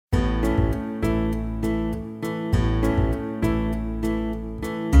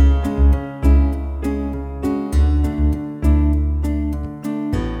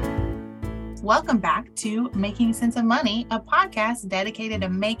Welcome back to Making Sense of Money, a podcast dedicated to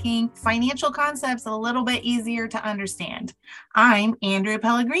making financial concepts a little bit easier to understand. I'm Andrea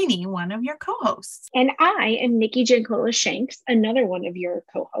Pellegrini, one of your co-hosts. And I am Nikki Giancola Shanks, another one of your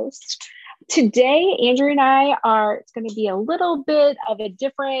co-hosts. Today, Andrew and I it's going to be a little bit of a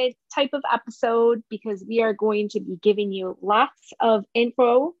different type of episode because we are going to be giving you lots of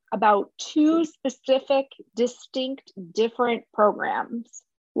info about two specific, distinct, different programs.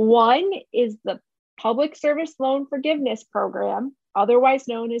 One is the Public Service Loan Forgiveness Program, otherwise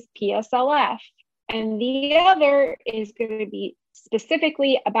known as PSLF. And the other is going to be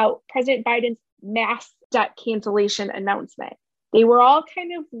specifically about President Biden's mass debt cancellation announcement. They were all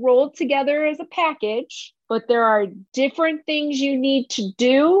kind of rolled together as a package, but there are different things you need to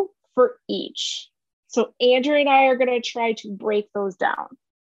do for each. So Andrew and I are going to try to break those down.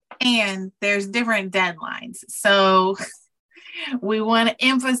 And there's different deadlines. So we want to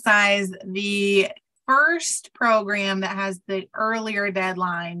emphasize the first program that has the earlier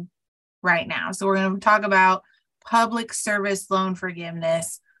deadline right now. So we're going to talk about Public Service Loan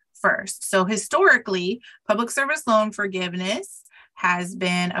Forgiveness first. So historically, Public Service Loan Forgiveness has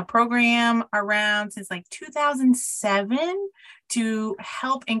been a program around since like 2007 to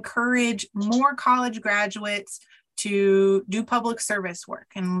help encourage more college graduates to do public service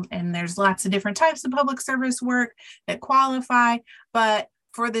work. And there's lots of different types of public service work that qualify. But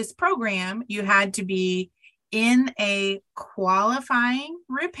for this program, you had to be in a qualifying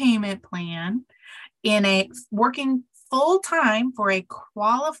repayment plan, working full-time for a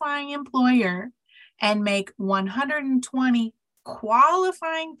qualifying employer, and make 120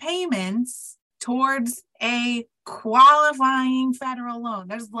 qualifying payments towards a qualifying federal loan.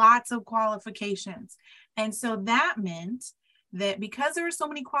 There's lots of qualifications. And so that meant that because there were so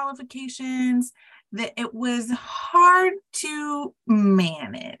many qualifications, that it was hard to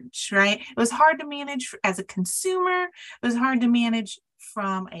manage, right? It was hard to manage as a consumer. It was hard to manage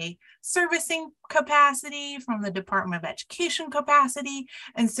from a servicing capacity, from the Department of Education capacity.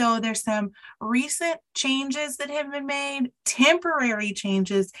 And so there's some recent changes that have been made, temporary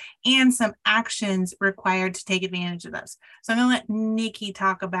changes, and some actions required to take advantage of those. So I'm going to let Nikki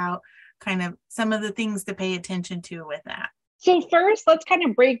talk about kind of some of the things to pay attention to with that. So first, let's kind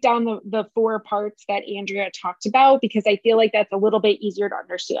of break down the four parts that Andrea talked about, because I feel like that's a little bit easier to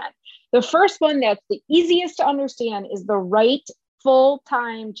understand. The first one that's the easiest to understand is the right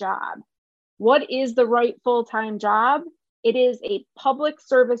full-time job. What is the right full-time job? It is a public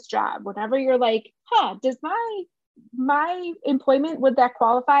service job. Whenever you're like, does my employment, would that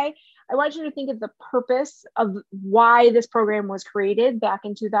qualify? I want you to think of the purpose of why this program was created back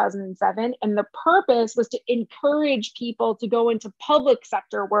in 2007. And the purpose was to encourage people to go into public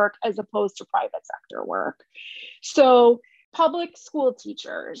sector work as opposed to private sector work. So public school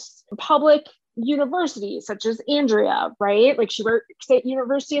teachers, public universities such as Andrea, right? Like she works at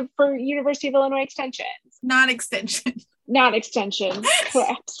University of Illinois Extension. Not extension.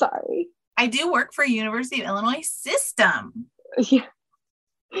 Crap, sorry. I do work for University of Illinois System. Yeah.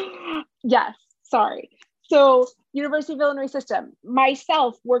 Yes, sorry. So University of Illinois System,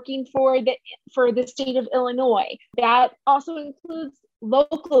 myself working for the state of Illinois, that also includes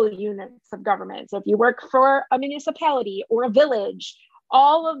local units of government. So if you work for a municipality or a village,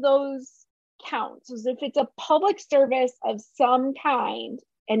 all of those count. So if it's a public service of some kind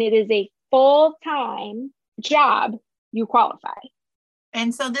and it is a full-time job, you qualify.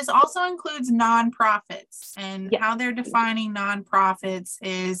 And so this also includes nonprofits, and how they're defining nonprofits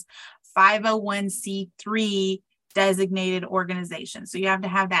is 501c3 designated organization. So you have to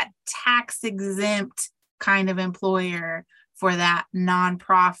have that tax exempt kind of employer for that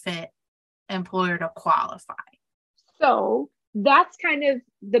nonprofit employer to qualify. So that's kind of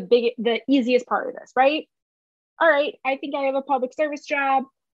the easiest part of this, right? All right, I think I have a public service job.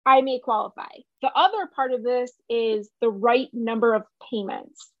 I may qualify. The other part of this is the right number of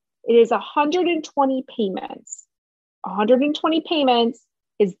payments. It is 120 payments. 120 payments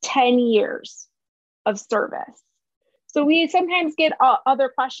is 10 years of service. So we sometimes get other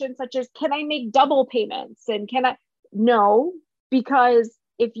questions such as, can I make double payments? And no, because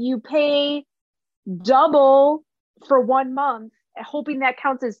if you pay double for 1 month, hoping that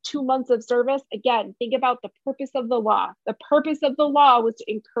counts as 2 months of service, again, think about the purpose of the law. The purpose of the law was to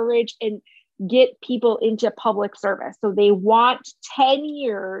encourage and get people into public service. So they want 10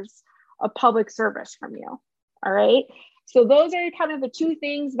 years of public service from you. All right. So those are kind of the two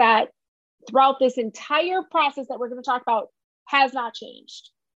things that throughout this entire process that we're going to talk about has not changed.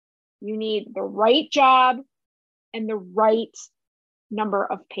 You need the right job and the right number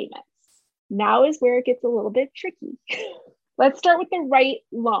of payments. Now is where it gets a little bit tricky. Let's start with the right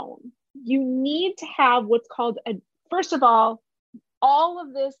loan. you need to have what's called first of all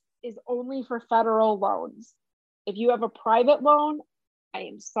of this is only for federal loans. If you have a private loan, I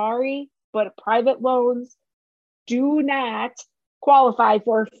am sorry, but private loans do not qualify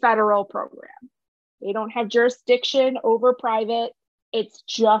for a federal program. They don't have jurisdiction over private. It's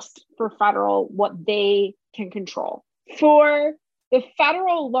just for federal, what they can control. For the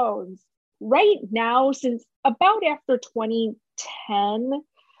federal loans, right now, since about after 2010,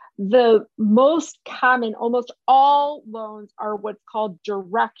 the most common, almost all loans are what's called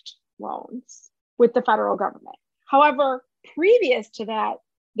direct loans with the federal government. However, previous to that,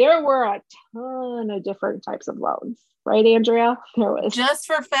 there were a ton of different types of loans, right, Andrea? There was just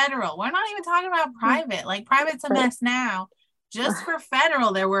for federal. We're not even talking about private. Like private's a mess now. Just for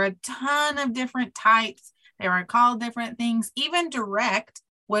federal, there were a ton of different types. They were called different things. Even direct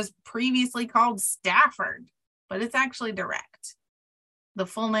was previously called Stafford, but it's actually direct. The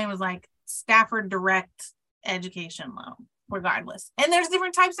full name was like Stafford Direct Education Loan, regardless. And there's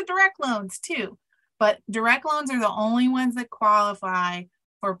different types of direct loans too, but direct loans are the only ones that qualify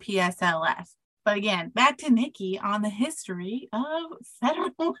for PSLF. But again, back to Nikki on the history of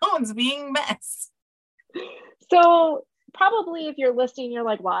federal loans being messed. So probably if you're listening, you're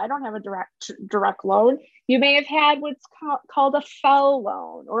like, well, I don't have a direct loan. You may have had what's called a FFEL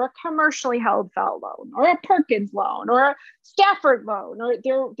loan, or a commercially held FFEL loan, or a Perkins loan, or a Stafford loan, or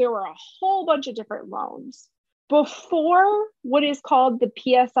there were a whole bunch of different loans. Before what is called the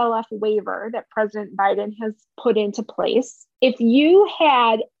PSLF waiver that President Biden has put into place, if you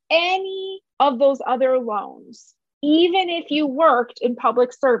had any of those other loans, even if you worked in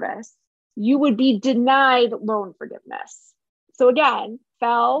public service, you would be denied loan forgiveness. So again,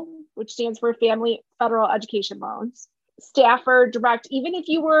 FFEL, which stands for Family Federal Education Loans, Stafford Direct, even if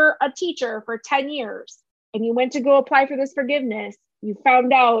you were a teacher for 10 years and you went to go apply for this forgiveness, you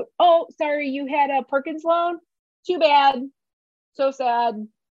found out, oh, sorry, you had a Perkins loan? Too bad. So sad.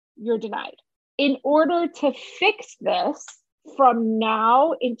 You're denied. In order to fix this, from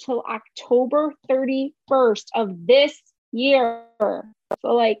now until October 31st of this year, so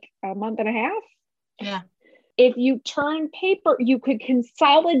like a month and a half. Yeah. If you turn paper, you could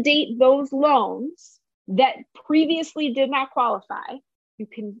consolidate those loans that previously did not qualify. You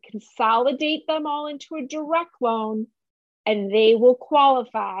can consolidate them all into a direct loan and they will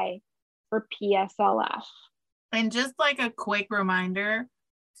qualify for PSLF. And just like a quick reminder,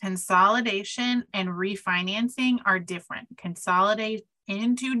 consolidation and refinancing are different. Consolidate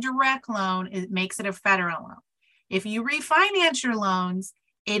into direct loan, it makes it a federal loan. If you refinance your loans,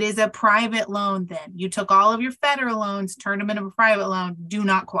 it is a private loan then. You took all of your federal loans, turned them into a private loan, do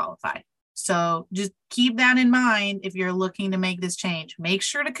not qualify. So just keep that in mind if you're looking to make this change. Make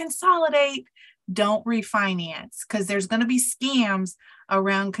sure to consolidate, don't refinance, because there's going to be scams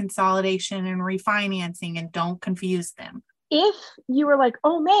around consolidation and refinancing, and don't confuse them. If you were like,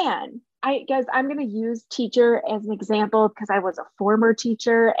 oh man, I'm going to use teacher as an example because I was a former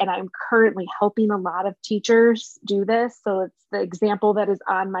teacher and I'm currently helping a lot of teachers do this. So it's the example that is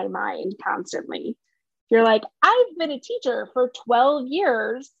on my mind constantly. You're like, I've been a teacher for 12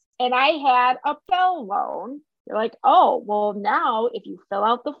 years and I had a FFEL loan. You're like, oh, well, now if you fill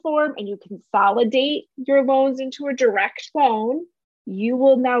out the form and you consolidate your loans into a direct loan, you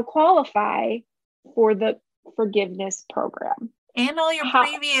will now qualify for the forgiveness program. And all your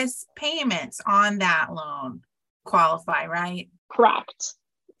previous payments on that loan qualify, right? Correct.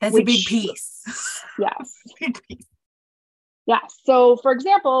 That's a big piece. Yes. Big piece. Yes. So for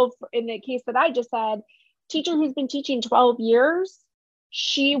example, in the case that I just said, teacher who's been teaching 12 years,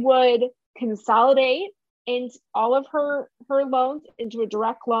 she would consolidate in all of her loans into a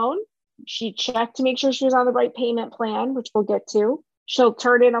direct loan. She checked to make sure she was on the right payment plan, which we'll get to. She'll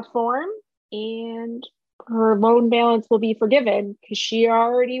turn in a form and her loan balance will be forgiven because she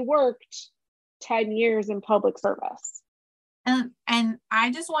already worked 10 years in public service. And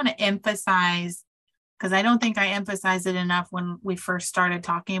I just want to emphasize, because I don't think I emphasized it enough when we first started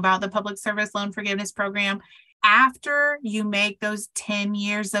talking about the public service loan forgiveness program. After you make those 10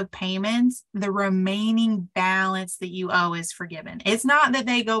 years of payments, the remaining balance that you owe is forgiven. It's not that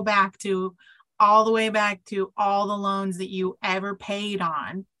they go back to all the way back to all the loans that you ever paid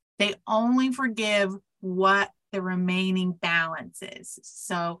on. They only forgive what the remaining balance is.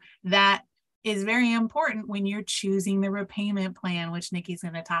 So that is very important when you're choosing the repayment plan, which Nikki's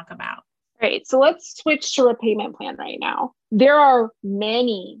going to talk about. Great. So let's switch to repayment plan right now. There are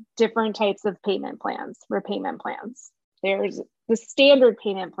many different types of repayment plans. There's the standard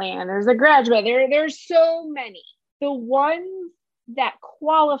payment plan. There's a graduate. There's so many. The ones that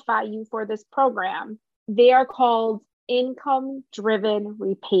qualify you for this program, they are called income-driven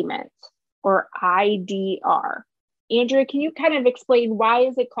repayment, or IDR. Andrea, can you kind of explain why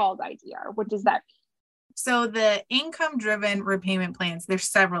is it called IDR? What does that mean? So the income-driven repayment plans, there's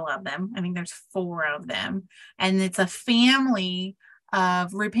several of them. I think there's 4 of them. And it's a family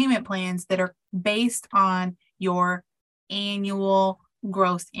of repayment plans that are based on your annual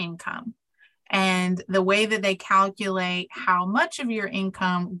gross income. And the way that they calculate how much of your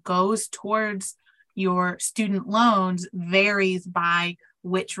income goes towards your student loans varies by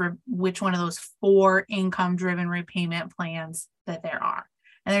which one of those 4 income-driven repayment plans that there are.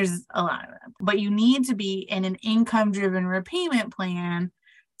 And there's a lot of them. But you need to be in an income-driven repayment plan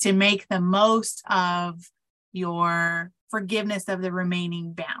to make the most of your forgiveness of the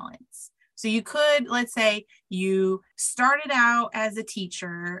remaining balance. So you could, let's say you started out as a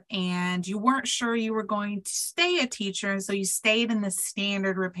teacher and you weren't sure you were going to stay a teacher, so you stayed in the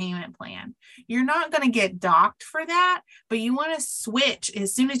standard repayment plan. You're not going to get docked for that, but you want to switch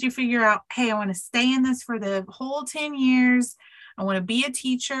as soon as you figure out, hey, I want to stay in this for the whole 10 years. I want to be a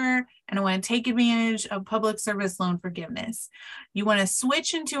teacher and I want to take advantage of public service loan forgiveness. You want to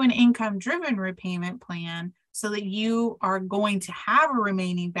switch into an income-driven repayment plan so that you are going to have a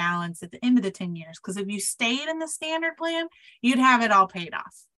remaining balance at the end of the 10 years. Because if you stayed in the standard plan, you'd have it all paid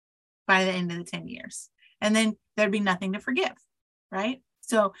off by the end of the 10 years. And then there'd be nothing to forgive, right?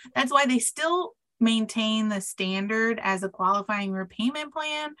 So that's why they still maintain the standard as a qualifying repayment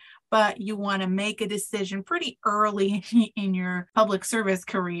plan, but you want to make a decision pretty early in your public service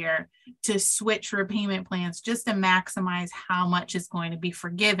career to switch repayment plans just to maximize how much is going to be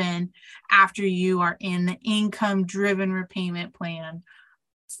forgiven after you are in the income-driven repayment plan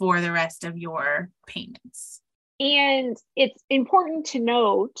for the rest of your payments. And it's important to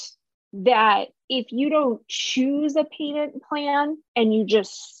note that if you don't choose a payment plan and you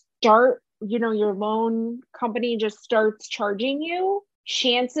just start, your loan company just starts charging you,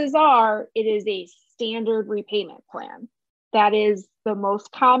 chances are it is a standard repayment plan. That is the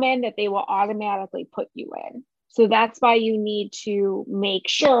most common that they will automatically put you in. So that's why you need to make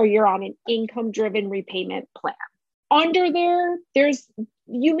sure you're on an income-driven repayment plan. Under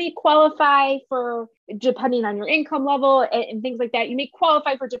you may qualify for, depending on your income level and things like that, you may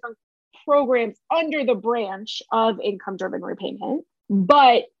qualify for different programs under the branch of income-driven repayment.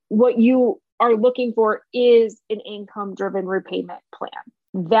 But what you are looking for is an income-driven repayment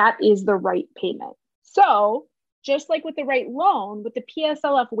plan. That is the right payment. So just like with the right loan, what the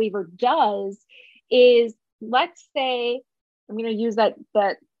PSLF waiver does is, let's say, I'm going to use that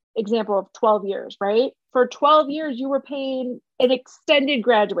example of 12 years, right? For 12 years, you were paying an extended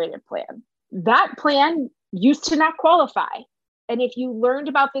graduated plan. That plan used to not qualify. And if you learned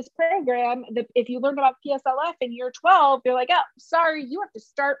about this program, if you learned about PSLF in year 12, they're like, oh, sorry, you have to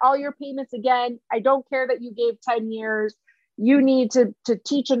start all your payments again. I don't care that you gave 10 years. You need to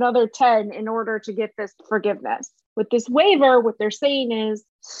teach another 10 in order to get this forgiveness. With this waiver, what they're saying is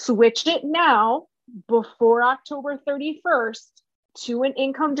switch it now before October 31st to an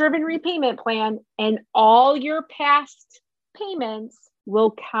income-driven repayment plan, and all your past payments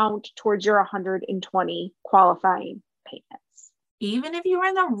will count towards your 120 qualifying payments. Even if you were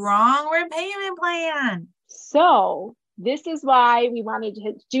in the wrong repayment plan. So this is why we wanted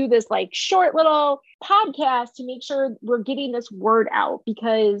to do this short little podcast to make sure we're getting this word out,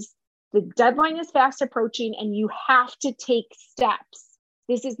 because the deadline is fast approaching and you have to take steps.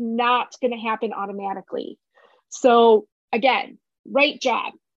 This is not going to happen automatically. So again, right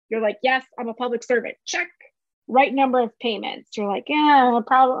job. You're like, yes, I'm a public servant. Check. Right number of payments. You're like, yeah,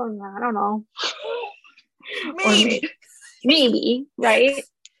 probably, I don't know. Maybe, right?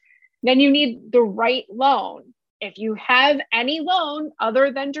 Then you need the right loan. If you have any loan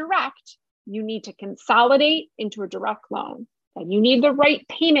other than direct, you need to consolidate into a direct loan. And you need the right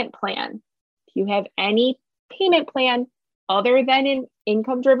payment plan. If you have any payment plan other than an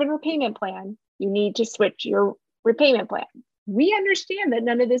income-driven repayment plan, you need to switch your repayment plan. We understand that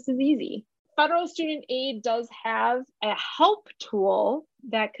none of this is easy. Federal student aid does have a help tool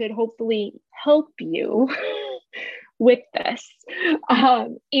that could hopefully help you with this.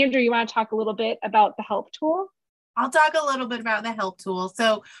 Andrew, you want to talk a little bit about the help tool? I'll talk a little bit about the help tool.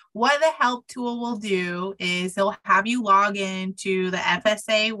 So what the help tool will do is it'll have you log into the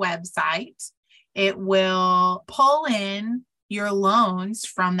FSA website. It will pull in your loans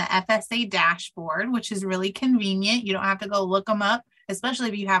from the FSA dashboard, which is really convenient. You don't have to go look them up, especially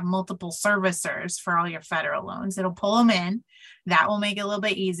if you have multiple servicers for all your federal loans. It'll pull them in. That will make it a little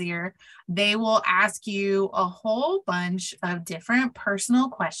bit easier. They will ask you a whole bunch of different personal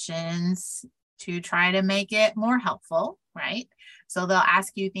questions to try to make it more helpful, right? So they'll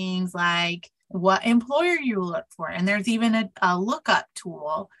ask you things like, what employer you look for. And there's even a lookup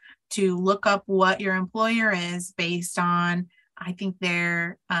tool to look up what your employer is based on, I think,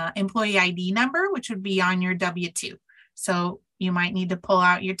 their employee ID number, which would be on your W-2. So you might need to pull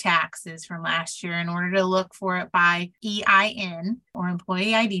out your taxes from last year in order to look for it by EIN or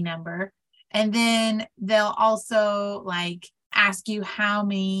employee ID number. And then they'll also ask you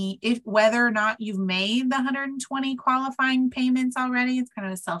whether or not you've made the 120 qualifying payments already. It's kind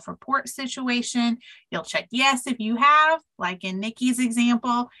of a self-report situation. You'll check yes if you have, like in Nikki's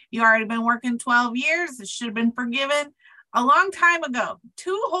example, you already been working 12 years. It should have been forgiven a long time ago,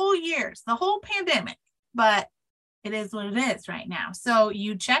 2 whole years, the whole pandemic, but it is what it is right now. So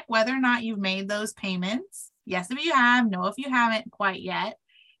you check whether or not you've made those payments. Yes, if you have, no, if you haven't quite yet.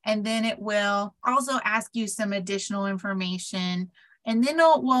 And then it will also ask you some additional information, and then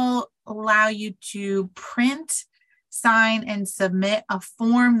it will allow you to print, sign, and submit a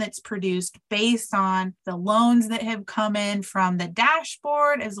form that's produced based on the loans that have come in from the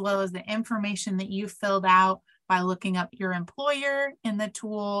dashboard, as well as the information that you filled out by looking up your employer in the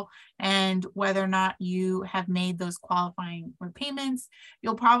tool and whether or not you have made those qualifying repayments.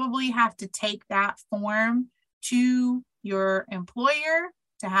 You'll probably have to take that form to your employer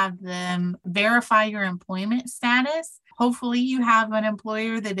to have them verify your employment status. Hopefully you have an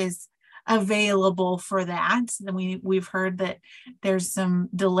employer that is available for that. We've heard that there's some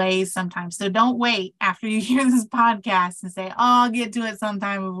delays sometimes. So don't wait after you hear this podcast and say, oh, I'll get to it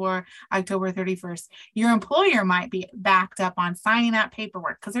sometime before October 31st. Your employer might be backed up on signing that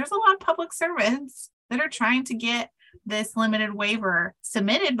paperwork because there's a lot of public servants that are trying to get this limited waiver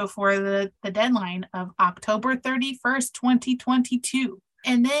submitted before the deadline of October 31st, 2022.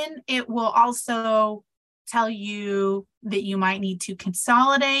 And then it will also tell you that you might need to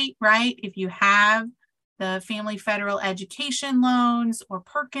consolidate, right? If you have the Family Federal Education loans or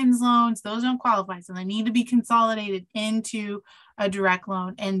Perkins loans, those don't qualify. So they need to be consolidated into a direct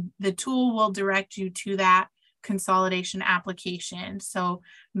loan. And the tool will direct you to that consolidation application. So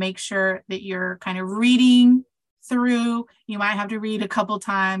make sure that you're kind of reading through. You might have to read a couple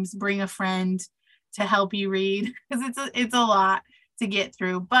times, bring a friend to help you read because it's a lot to get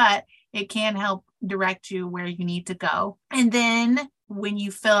through, but it can help direct you where you need to go. And then when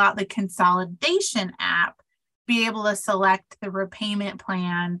you fill out the consolidation app, be able to select the repayment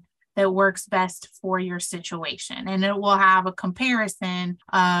plan that works best for your situation. And it will have a comparison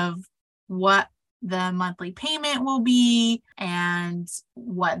of what the monthly payment will be and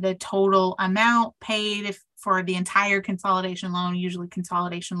what the total amount paid for the entire consolidation loan. Usually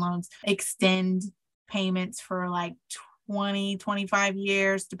consolidation loans extend payments for 20, 25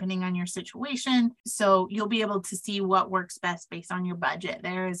 years, depending on your situation. So you'll be able to see what works best based on your budget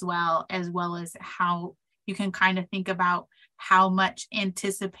there as well as how you can kind of think about how much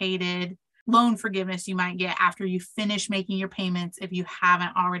anticipated loan forgiveness you might get after you finish making your payments if you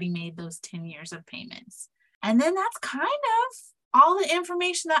haven't already made those 10 years of payments. And then that's kind of all the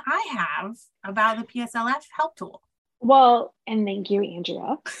information that I have about the PSLF help tool. Well, and thank you,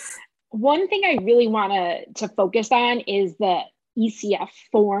 Andrea. One thing I really want to focus on is the ECF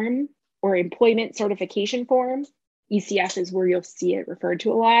form or employment certification form. ECF is where you'll see it referred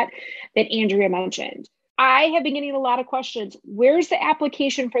to a lot, that Andrea mentioned. I have been getting a lot of questions. Where's the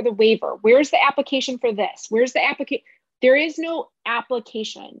application for the waiver? Where's the application for this? Where's the application? There is no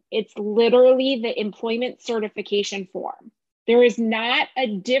application. It's literally the employment certification form. There is not a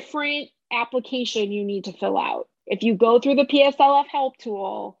different application you need to fill out. If you go through the PSLF help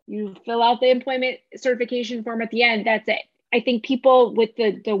tool, you fill out the employment certification form at the end, that's it. I think people with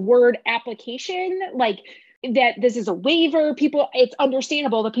the word application, that this is a waiver, it's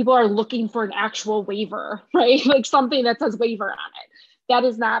understandable that people are looking for an actual waiver, right? Something that says waiver on it. That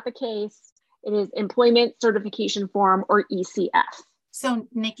is not the case. It is employment certification form, or ECF. So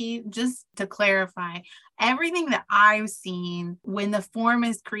Nikki, just to clarify, everything that I've seen when the form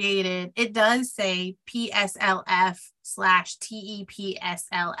is created, it does say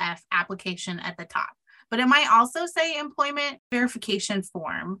PSLF/TEPSLF application at the top, but it might also say employment verification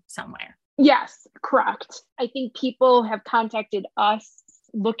form somewhere. Yes, correct. I think people have contacted us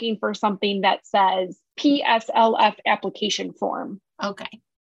looking for something that says PSLF application form. Okay.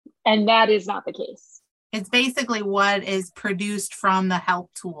 And that is not the case. It's basically what is produced from the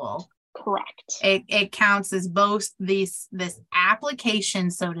help tool. Correct. It counts as both this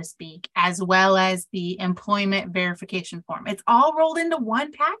application, so to speak, as well as the employment verification form. It's all rolled into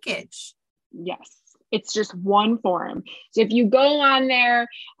one package. Yes, it's just one form. So if you go on there,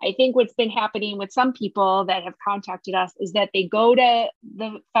 I think what's been happening with some people that have contacted us is that they go to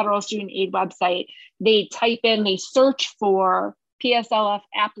the Federal Student Aid website, they search for PSLF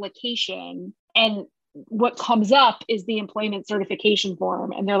application, And what comes up is the employment certification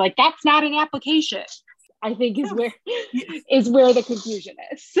form. And they're like, that's not an application, I think is where the confusion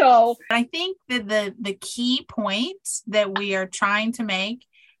is. So I think that the key point that we are trying to make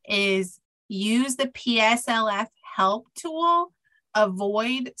is use the PSLF help tool,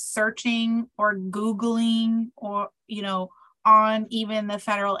 avoid searching or Googling or, on even the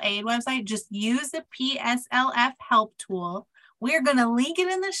federal aid website. Just use the PSLF help tool. We're going to link it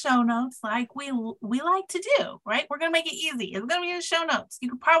in the show notes like we like to do, right? We're going to make it easy. It's going to be in the show notes. You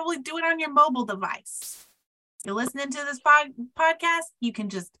could probably do it on your mobile device. If you're listening to this podcast, you can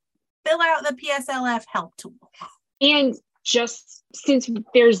just fill out the PSLF help tool. And just since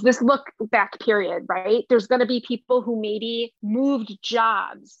there's this look back period, right? There's going to be people who maybe moved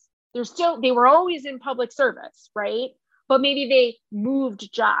jobs. They were always in public service, right? But maybe they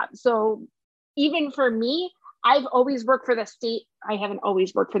moved jobs. So even for me, I've always worked for the state. I haven't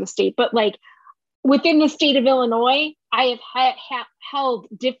always worked for the state, but like within the state of Illinois, I have held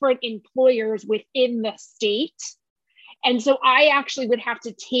different employers within the state. And so I actually would have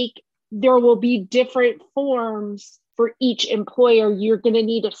to there will be different forms for each employer. You're going to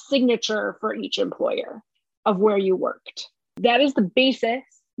need a signature for each employer of where you worked. That is the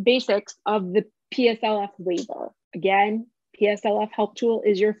basics of the PSLF waiver. Again, PSLF help tool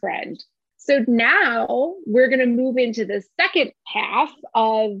is your friend. So now we're going to move into the second half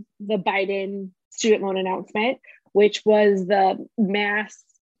of the Biden student loan announcement, which was the mass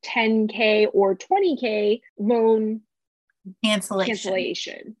 10K or 20K loan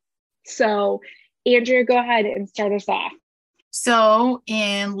cancellation. So Andrea, go ahead and start us off. So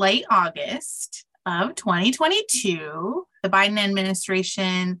in late August of 2022, the Biden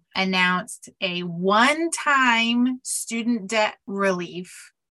administration announced a one-time student debt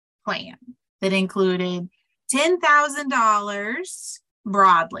relief plan that included $10,000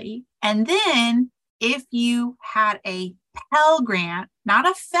 broadly. And then if you had a Pell Grant, not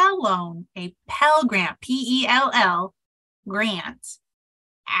a Fell loan, a Pell Grant, P-E-L-L grant,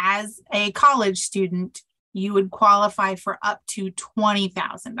 as a college student, you would qualify for up to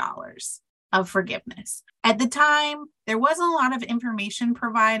 $20,000 of forgiveness. At the time, there wasn't a lot of information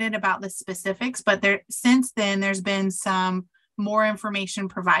provided about the specifics, but since then, there's been some more information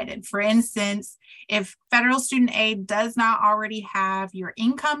provided. For instance, if federal student aid does not already have your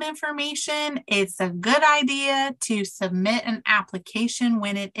income information, it's a good idea to submit an application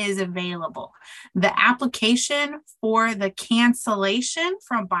when it is available. The application for the cancellation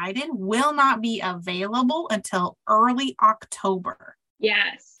from Biden will not be available until early October.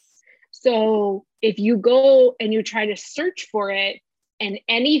 Yes. So if you go and you try to search for it and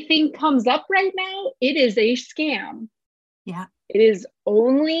anything comes up right now, it is a scam. Yeah. It is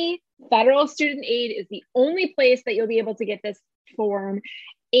only federal student aid is the only place that you'll be able to get this form,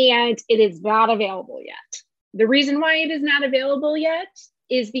 and it is not available yet. The reason why it is not available yet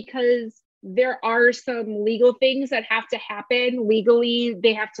is because there are some legal things that have to happen legally.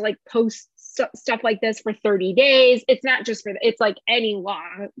 They have to like post stuff like this for 30 days. It's not just it's like any law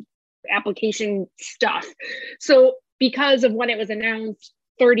application stuff. So because of when it was announced,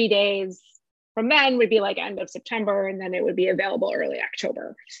 30 days from then would be like end of September, and then it would be available early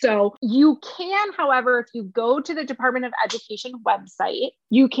October. So you can, however, if you go to the Department of Education website,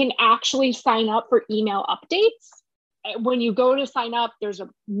 you can actually sign up for email updates. When you go to sign up, there's a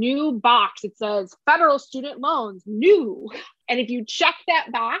new box. It says federal student loans, new. And if you check that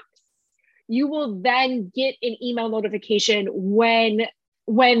box, you will then get an email notification when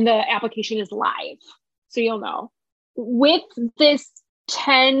the application is live. So you'll know. With this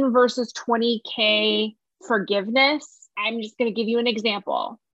 10 versus 20K forgiveness, I'm just going to give you an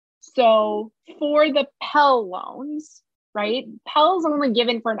example. So for the Pell loans, right? Pell's only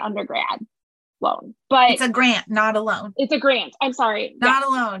given for an undergrad loan, but it's a grant, not a loan. It's a grant. I'm sorry. Not a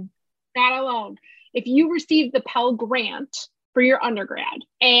loan. Not a loan. If you received the Pell Grant for your undergrad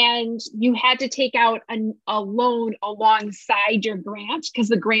and you had to take out a loan alongside your grant because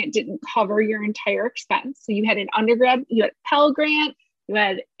the grant didn't cover your entire expense. So you had you had a Pell Grant, you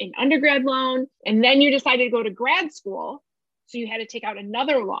had an undergrad loan, and then you decided to go to grad school. So you had to take out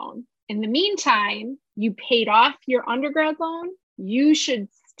another loan. In the meantime, you paid off your undergrad loan. You should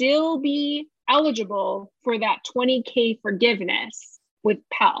still be eligible for that 20K forgiveness with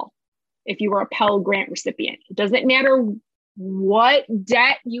Pell if you were a Pell Grant recipient. It doesn't matter what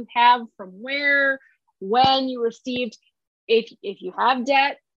debt you have from where, when you received. If you have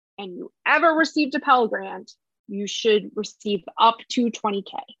debt and you ever received a Pell Grant, you should receive up to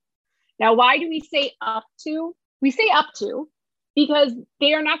 20K. Now, why do we say up to? We say up to because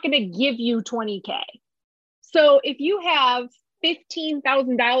they are not going to give you 20K. So if you have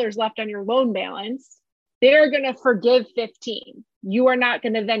 $15,000 left on your loan balance, they're going to forgive 15. You are not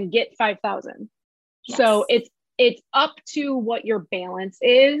going to then get 5,000. Yes. So it's up to what your balance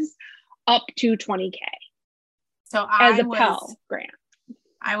is, up to 20K. So as a Pell Grant.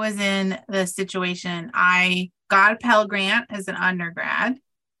 I was in the situation, I got a Pell Grant as an undergrad.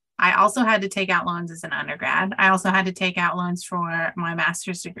 I also had to take out loans as an undergrad. I also had to take out loans for my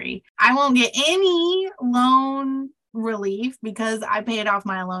master's degree. I won't get any loan relief because I paid off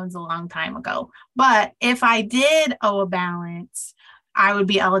my loans a long time ago. But if I did owe a balance, I would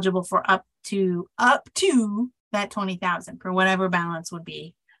be eligible for up to that 20,000 for whatever balance would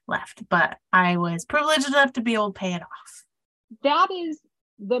be left. But I was privileged enough to be able to pay it off. That is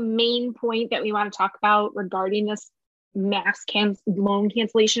the main point that we want to talk about regarding this mass loan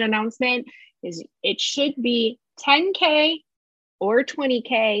cancellation announcement. Is it should be 10K or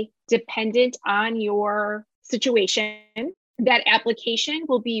 20K dependent on your situation. That application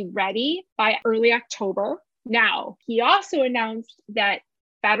will be ready by early October. Now, he also announced that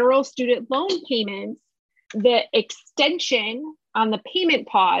federal student loan payments, the extension on the payment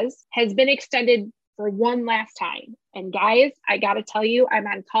pause has been extended for one last time. And guys, I got to tell you, I'm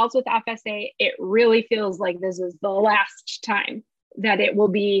on calls with FSA. It really feels like this is the last time that it will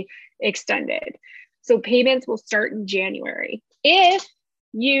be extended. So payments will start in January. If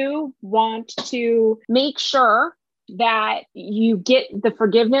you want to make sure that you get the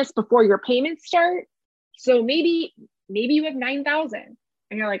forgiveness before your payments start, so maybe you have 9,000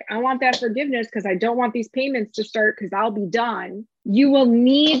 and you're like, I want that forgiveness because I don't want these payments to start because I'll be done. You will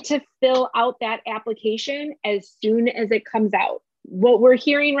need to fill out that application as soon as it comes out. What we're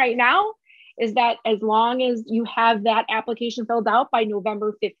hearing right now is that as long as you have that application filled out by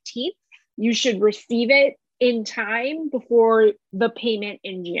November 15th, you should receive it in time before the payment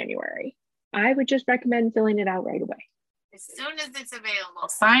in January. I would just recommend filling it out right away. As soon as it's available,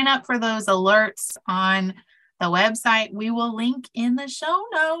 sign up for those alerts on the website. We will link in the show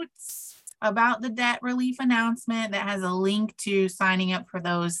notes about the debt relief announcement that has a link to signing up for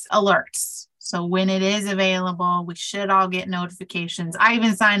those alerts. So when it is available, we should all get notifications. I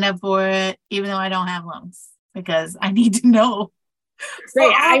even signed up for it, even though I don't have loans, because I need to know.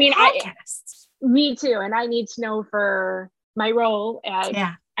 Right. I mean, me too. And I need to know for my role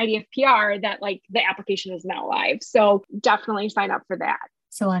at IDFPR that like the application is now live. So definitely sign up for that.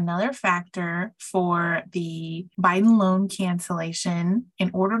 So another factor for the Biden loan cancellation, in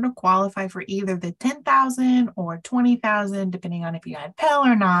order to qualify for either the 10,000 or 20,000, depending on if you had Pell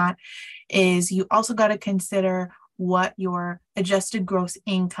or not, is you also got to consider what your adjusted gross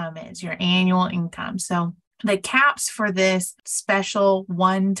income is, your annual income. So the caps for this special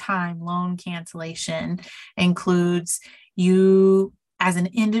one-time loan cancellation includes you as an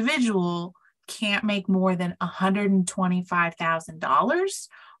individual can't make more than $125,000,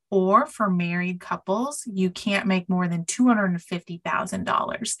 or for married couples, you can't make more than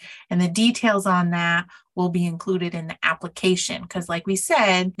 $250,000. And the details on that will be included in the application because, like we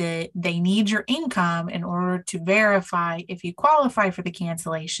said, they need your income in order to verify if you qualify for the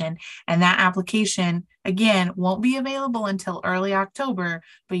cancellation. And that application, again, won't be available until early October,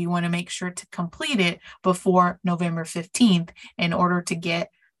 but you want to make sure to complete it before November 15th in order to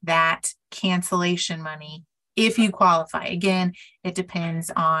get that cancellation money if you qualify. Again, it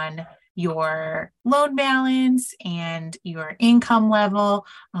depends on your loan balance and your income level.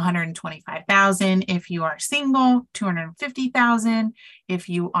 125,000 if you are single, 250,000 if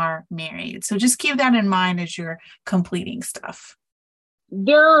you are married. So just keep that in mind as you're completing stuff.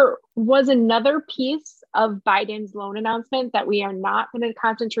 There was another piece of Biden's loan announcement that we are not going to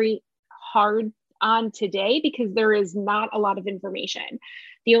concentrate hard on today because there is not a lot of information.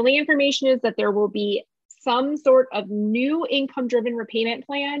 The only information is that there will be some sort of new income-driven repayment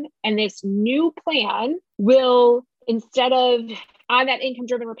plan, and this new plan will, instead of on that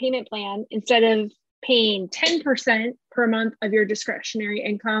income-driven repayment plan, instead of paying 10% per month of your discretionary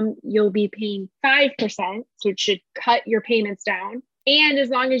income, you'll be paying 5%, so it should cut your payments down. And as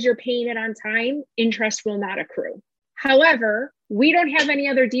long as you're paying it on time, interest will not accrue. However, we don't have any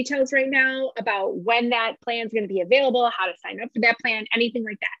other details right now about when that plan is going to be available, how to sign up for that plan, anything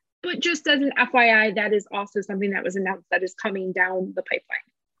like that. But just as an FYI, that is also something that was announced that is coming down the pipeline.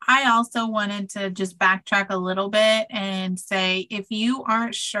 I also wanted to just backtrack a little bit and say, if you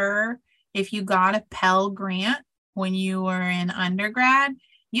aren't sure if you got a Pell Grant when you were in undergrad,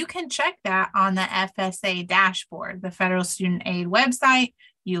 you can check that on the FSA dashboard, the Federal Student Aid website.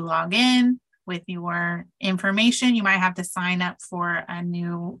 You log in with your information. You might have to sign up for a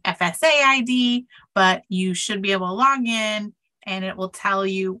new FSA ID, but you should be able to log in and it will tell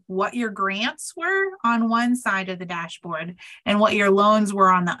you what your grants were on one side of the dashboard and what your loans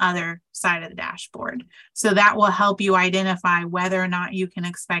were on the other side of the dashboard. So that will help you identify whether or not you can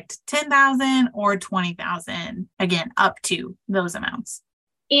expect $10,000 or $20,000, again, up to those amounts.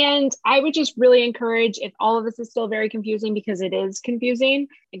 And I would just really encourage, if all of this is still very confusing, because it is confusing,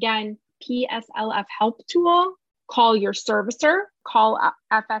 again, PSLF help tool, call your servicer, call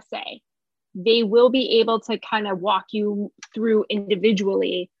FSA. They will be able to kind of walk you through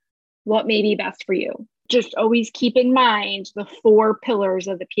individually what may be best for you. Just always keep in mind the 4 pillars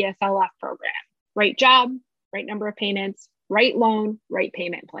of the PSLF program: right job, right number of payments, right loan, right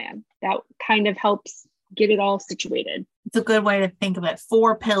payment plan. That kind of helps get it all situated. It's a good way to think of it.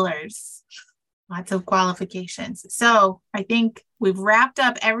 4 pillars, lots of qualifications. So I think we've wrapped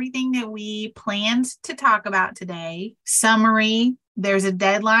up everything that we planned to talk about today. Summary: there's a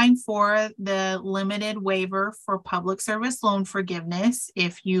deadline for the limited waiver for public service loan forgiveness.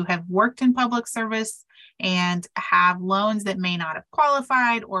 If you have worked in public service and have loans that may not have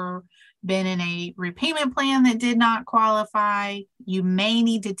qualified or been in a repayment plan that did not qualify, you may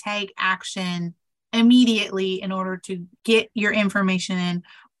need to take action immediately in order to get your information in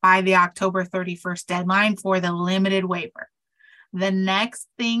by the October 31st deadline for the limited waiver. The next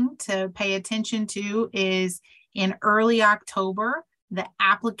thing to pay attention to is in early October, the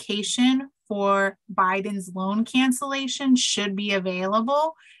application for Biden's loan cancellation should be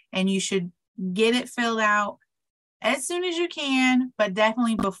available, and you should get it filled out as soon as you can, but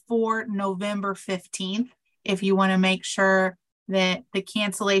definitely before November 15th if you want to make sure that the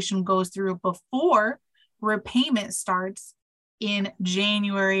cancellation goes through before repayment starts in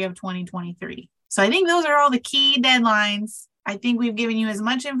January of 2023. So I think those are all the key deadlines. I think we've given you as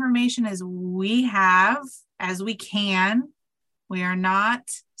much information as we can. We are not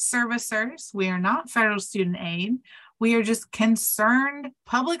servicers. We are not federal student aid. We are just concerned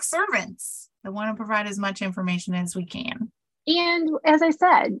public servants that want to provide as much information as we can. And as I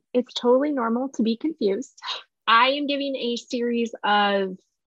said, it's totally normal to be confused. I am giving a series of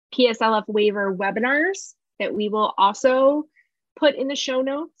PSLF waiver webinars that we will also put in the show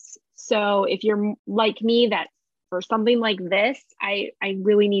notes. So if you're like me, that for something like this, I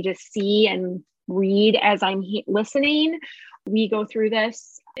really need to see and read as I'm listening. We go through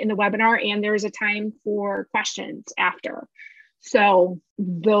this in the webinar, and there's a time for questions after. So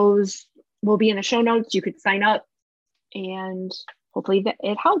those will be in the show notes. You could sign up, and hopefully that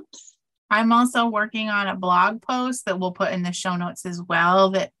it helps. I'm also working on a blog post that we'll put in the show notes as well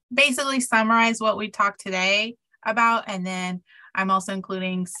that basically summarize what we talked today about. And then I'm also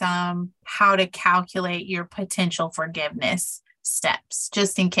including some how to calculate your potential forgiveness steps,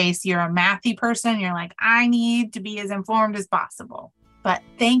 just in case you're a mathy person. You're like, I need to be as informed as possible. But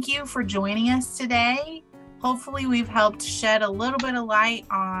thank you for joining us today. Hopefully we've helped shed a little bit of light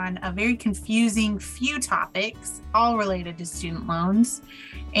on a very confusing few topics, all related to student loans.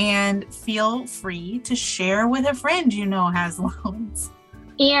 And feel free to share with a friend you know has loans.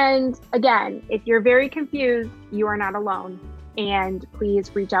 And again, if you're very confused, you are not alone. And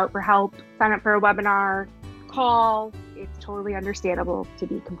please reach out for help, sign up for a webinar, call. It's totally understandable to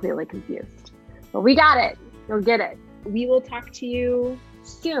be completely confused. But we got it. You'll get it. We will talk to you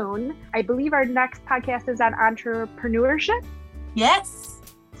soon. I believe our next podcast is on entrepreneurship. Yes.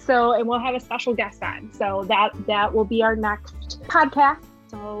 So, and we'll have a special guest on. So that will be our next podcast.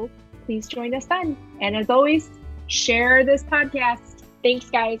 So please join us then. And as always, share this podcast.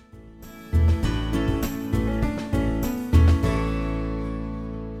 Thanks, guys.